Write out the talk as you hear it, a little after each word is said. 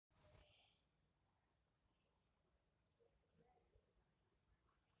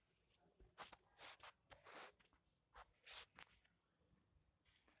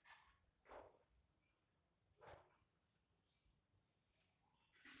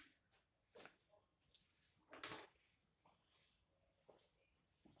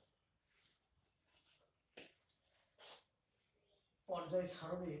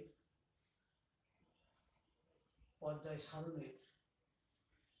পর্যায় সারণীর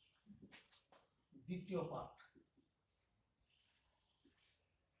দ্বিতীয় পাঠ,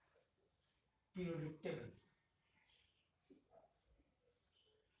 পিরিয়ডিক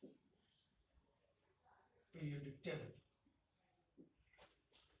টেবিল।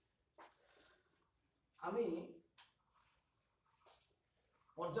 আমি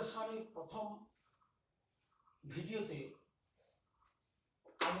পর্যায় সারণীর প্রথম ভিডিওতে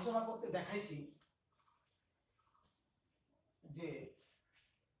আলোচনা করতে দেখাইছি যে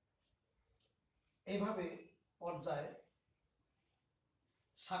এইভাবে পর্যায়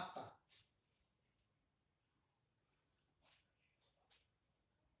 7টা,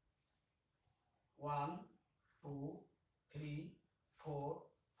 1 2 3 4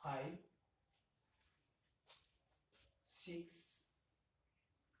 5 6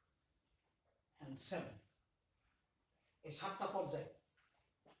 and 7, এই 7টা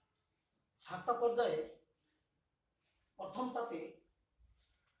পর্যায়ে প্রথমটাতে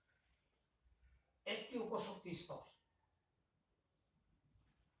একটি উপশক্তি স্তর,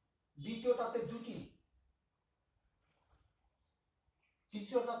 দ্বিতীয়টাতে 2টি,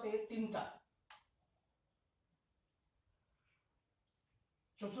 তৃতীয়টাতে 3টা,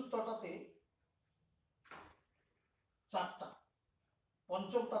 চতুর্থটাতে 4টা,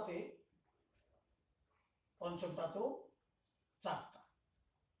 পঞ্চমটাতেও 4টা।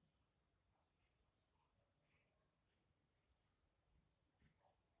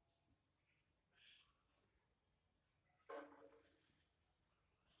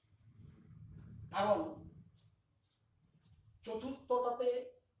 কারণ চতুর্থটাতে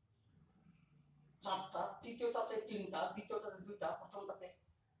 4টা, তৃতীয়টাতে 3টা, দ্বিতীয়টাতে 2টা, প্রথমটাতে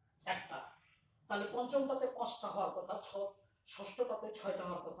 1টা, তাহলে পঞ্চমটাতে 5টা হওয়ার কথা, ষষ্ঠটাতে 6টা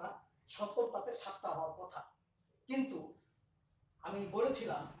হওয়ার কথা, সপ্তমটাতে 7টা হওয়ার কথা। কিন্তু আমি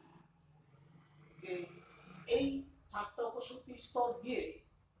বলেছিলাম যে এই 4টা উপশক্তি স্তর দিয়ে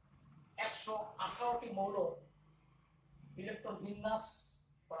 118টি মৌল ইলেকট্রন বিন্যাস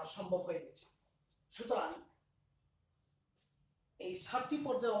করা সম্ভব হয়ে গেছে। সুতরাং এই 7টি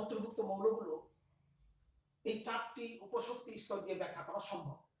পর্যায়ের অন্তর্ভুক্ত মৌলগুলো এই 4টি উপশক্তি স্তর দিয়ে ব্যাখ্যা করা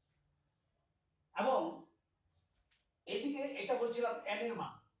সম্ভব। এবং এদিকে এটা বলছিলাম n এর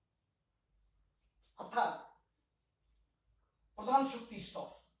মান, অর্থাৎ প্রধান শক্তি স্তর,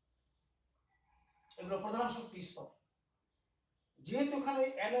 এগুলো প্রধান শক্তি স্তর। যেহেতু এখানে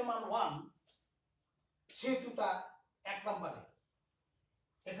n এর মান 1, সেহেতুটা 1 নম্বরে,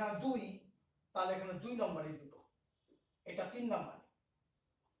 এখানে 2, তাহলে এখানে 2 নম্বরে দুটো, এটা 3 নম্বরে,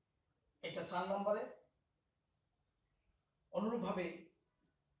 এটা 4 নম্বরে, অনুরূপভাবে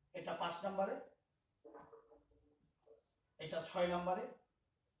এটা 5 নম্বরে, এটা 6 নম্বরে,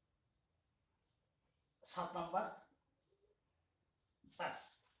 7 নম্বর,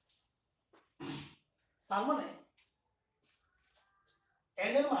 তার মানে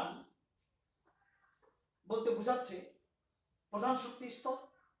n এর মান বলতে বোঝাচ্ছে প্রধান শক্তি স্তর,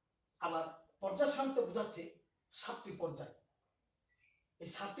 আবার পর্যায় সারণীতে বোঝাচ্ছে 7টি পর্যায়। এই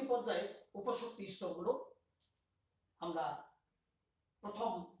 7টি পর্যায়ে উপশক্তি স্তরগুলো আমরা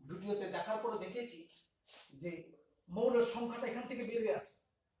প্রথম ভিডিওতে দেখার পরে দেখেছি যে মৌলের সংখ্যাটা এখান থেকে বেরিয়ে আসে,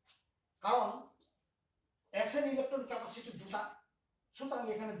 কারণ s এর ইলেকট্রন ক্যাপাসিটি 2টা, সুতরাং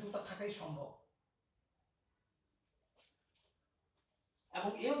এখানে 2টা থাকাই সম্ভব।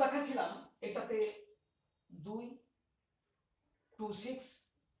 এবং এও দেখাচ্ছিলাম এটাতে 2 2 6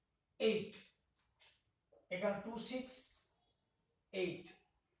 8, এখানে 2 6 8,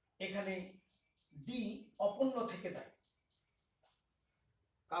 এখানে ডি অপূর্ণ থেকে যায়,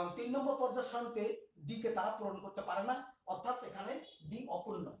 কারণ 3 নম্বর পর্যায় সারণীতে ডি কে তারা পূরণ করতে পারে না, অর্থাৎ এখানে ডি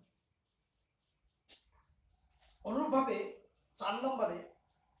অপূর্ণ। অনুরূপভাবে 4 নম্বরে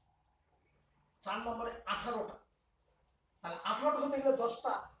 18টা, তাহলে 18টা হতে গেলে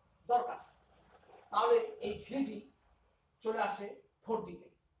 10টা দরকার, তাহলে এই 3D চলে আসে 4Dতে,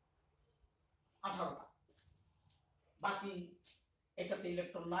 18টা। বাকি এটাতে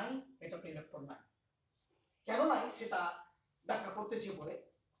ইলেকট্রন নাই, এটাতে ইলেকট্রন নাই, কেন নাই সেটা ব্যাখ্যা করতেছি পরে।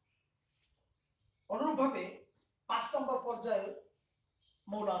 অনুরূপভাবে 5 নম্বর পর্যায়ে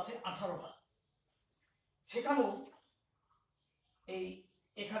মৌল আছে 18টা, সেখানেও এই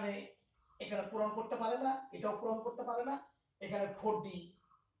এখানে পূরণ করতে পারে না, এটাও পূরণ করতে পারে না, এখানে 4D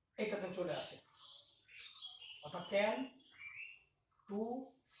এটাতে চলে আসে, অর্থাৎ 10 2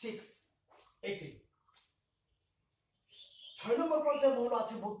 6 18। 6 নম্বর পর্যায়ে মৌল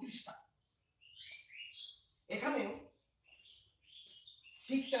আছে 32টা, এখানেও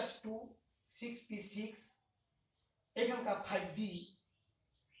 6s2 6p6, এখানকার 5D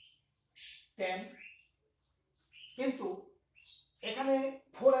 10, কিন্তু এখানে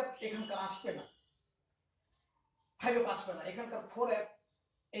 4F এখানকার আসবে না, 5F আসবে না, এখানকার 4F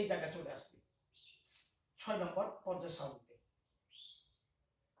এই জায়গায় চলে আসবে 6 নম্বর পর্যায় সারণীতে।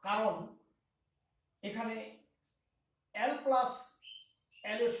 কারণ এখানে L প্লাস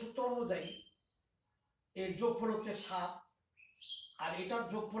L এর সূত্র অনুযায়ী এর যোগফল হচ্ছে 7, আর এটার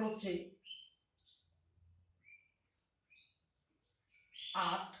যোগফল হচ্ছে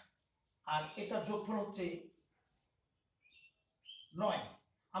 8, আর এটার যোগফল হচ্ছে 9।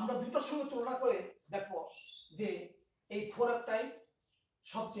 আমরা দুটোর সঙ্গে তুলনা করে দেখো যে এই 4Fটাই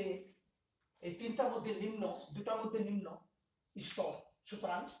সবচেয়ে, এই তিনটার মধ্যে নিম্ন, দুটার মধ্যে নিম্ন স্তর,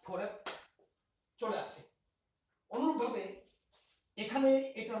 সুতরাং 4F চলে আসে। অনুরূপভাবে এখানে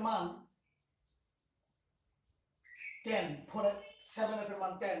এটার মান 10, 4F 7F এর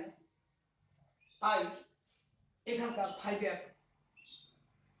মান 10, তাই এখানকার 5F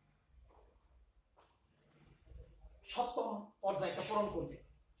সপ্তম পর্যায়টা পূরণ করবে।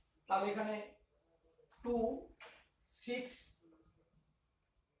 তাহলে এখানে 2, 6,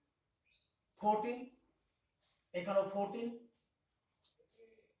 14, এখানেও 14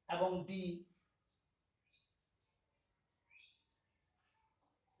 এবং ডি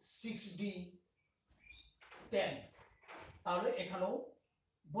 6D 10, তাহলে এখানেও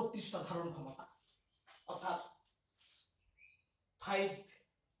 32টা ধারণ ক্ষমতা, অর্থাৎ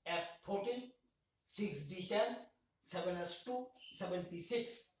 5F 14, 6D 10, 7S2,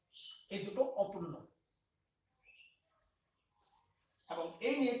 76 এই দুটো অপূর্ণ, এবং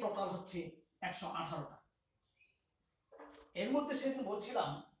এই নিয়ে টোটাল হচ্ছে 118টা। এর মধ্যে সেদিন বলছিলাম,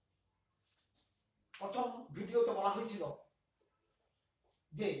 প্রথম ভিডিওতে বলা হয়েছিল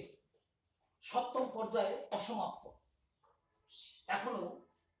যে সপ্তম পর্যায়ে অসমাপ্ত, এখনো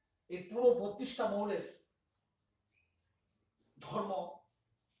এই পুরো 32টা মৌলের ধর্ম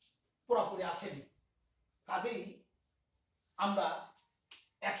পুরোপুরি আসেনি। কাজেই আমরা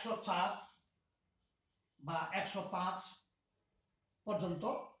 104 বা 105 পর্যন্ত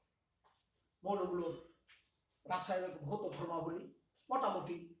মৌলগুলোর রাসায়নিক ভৌত ধর্মাবলী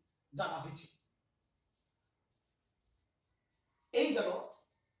মোটামুটি জানা হয়েছে। এই গেল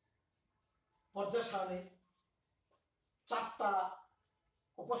পর্যায় সারণীর 4টা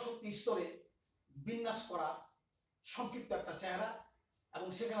উপশক্তি স্তরে বিন্যাস করা সংক্ষিপ্ত একটা চেহারা, এবং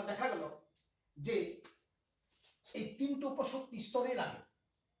সেখানে দেখা গেল যে এই 3টে উপশক্তি স্তরে লাগে।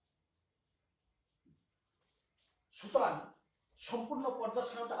 সুতরাং সম্পূর্ণ পর্যায়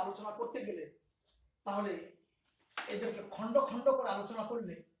সারণীটা আলোচনা করতে গেলে তাহলে এদেরকে খণ্ড খণ্ড করে আলোচনা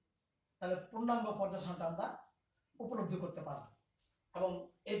করলে তাহলে পূর্ণাঙ্গ পর্যায় সারণীটা আমরা উপলব্ধি করতে পারব। এবং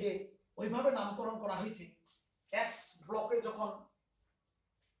এই যে ওইভাবে নামকরণ করা হয়েছে, এস ব্লকে যখন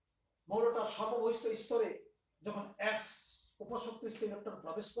মৌলটা সর্ববহিষ্ঠ স্তরে যখন এস উপশক্তি স্তরে ইলেকট্রন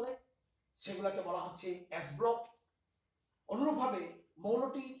প্রবেশ করে, সেগুলোকে বলা হচ্ছে এস ব্লক। অনুরূপভাবে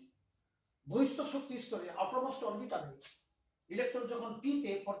মৌলটি বহিষ্ঠ শক্তি স্তরে আউটারমোস্ট অরবিটালে ইলেকট্রন যখন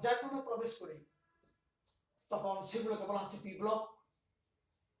পিতে পর্যায়ক্রমে প্রবেশ করে, তখন সেগুলোকে বলা হচ্ছে পি ব্লক।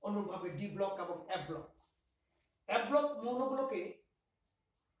 অনুরূপভাবে ডি ব্লক এবং এফ ব্লক। এফ ব্লক মৌলগুলোকে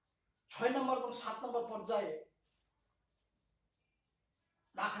 6 নম্বর এবং 7 নম্বর পর্যায়ে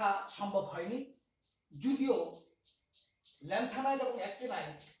রাখা সম্ভব হয়নি, যদিও ল্যান্থানাইড এবং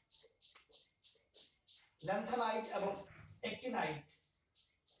অ্যাক্টিনাইড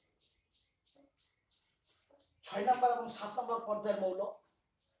 6 নম্বর এবং 7 নম্বর পর্যায়ের মৌল,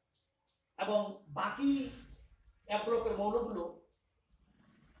 এবং বাকি এফ ব্লকের মৌলগুলো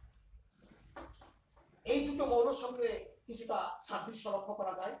এই দুটো মৌলের সঙ্গে কিছুটা সাদৃশ্য লক্ষ্য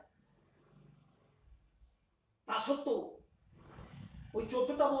করা যায়। তা সত্ত্বেও ওই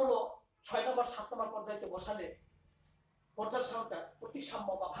 14টা মৌল 6 নম্বর 7 নম্বর পর্যায়ে বসালে পর্যায় সারণীটা প্রতিসাম্য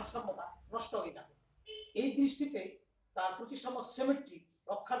বা ভারসাম্যতা নষ্ট হয়ে যাবে। এই দৃষ্টিতে তার প্রতিসাম্য সিমেট্রি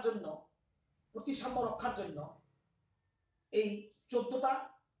রক্ষার জন্য, প্রতিসাম্য রক্ষার জন্য এই 14টা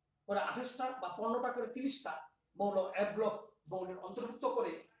করে 28টা বা 15টা করে 30টা মৌল এফ ব্লক মৌলের অন্তর্ভুক্ত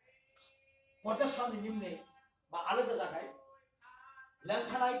করে পর্যায় সারণী নিম্নে বা আলাদা জায়গায়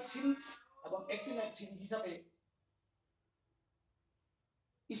ল্যান্থানাইড সিরিজ এবং অ্যাক্টিনাইড সিরিজ হিসাবে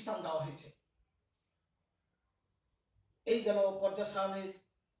স্থান দেওয়া হয়েছে। এই গেল পর্যায় সারণীর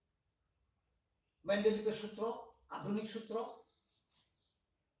মেন্ডেলিভের সূত্র, আধুনিক সূত্র।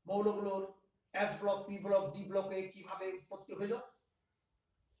 মৌলগুলোর S block, P block, D ব্লকে কিভাবে উৎপত্তি হইল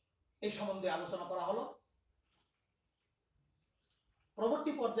এই সম্বন্ধে আলোচনা করা হলো।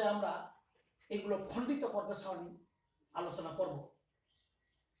 পরবর্তী পর্যায়ে আমরা এগুলো খণ্ডিত পর্যায় সারণী আলোচনা করব,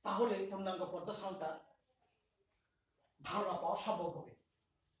 তাহলে পূর্ণাঙ্গ পর্যায় সারণীটা ধারণা পাওয়া সম্ভব হবে।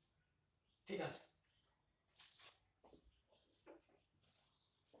 ঠিক আছে।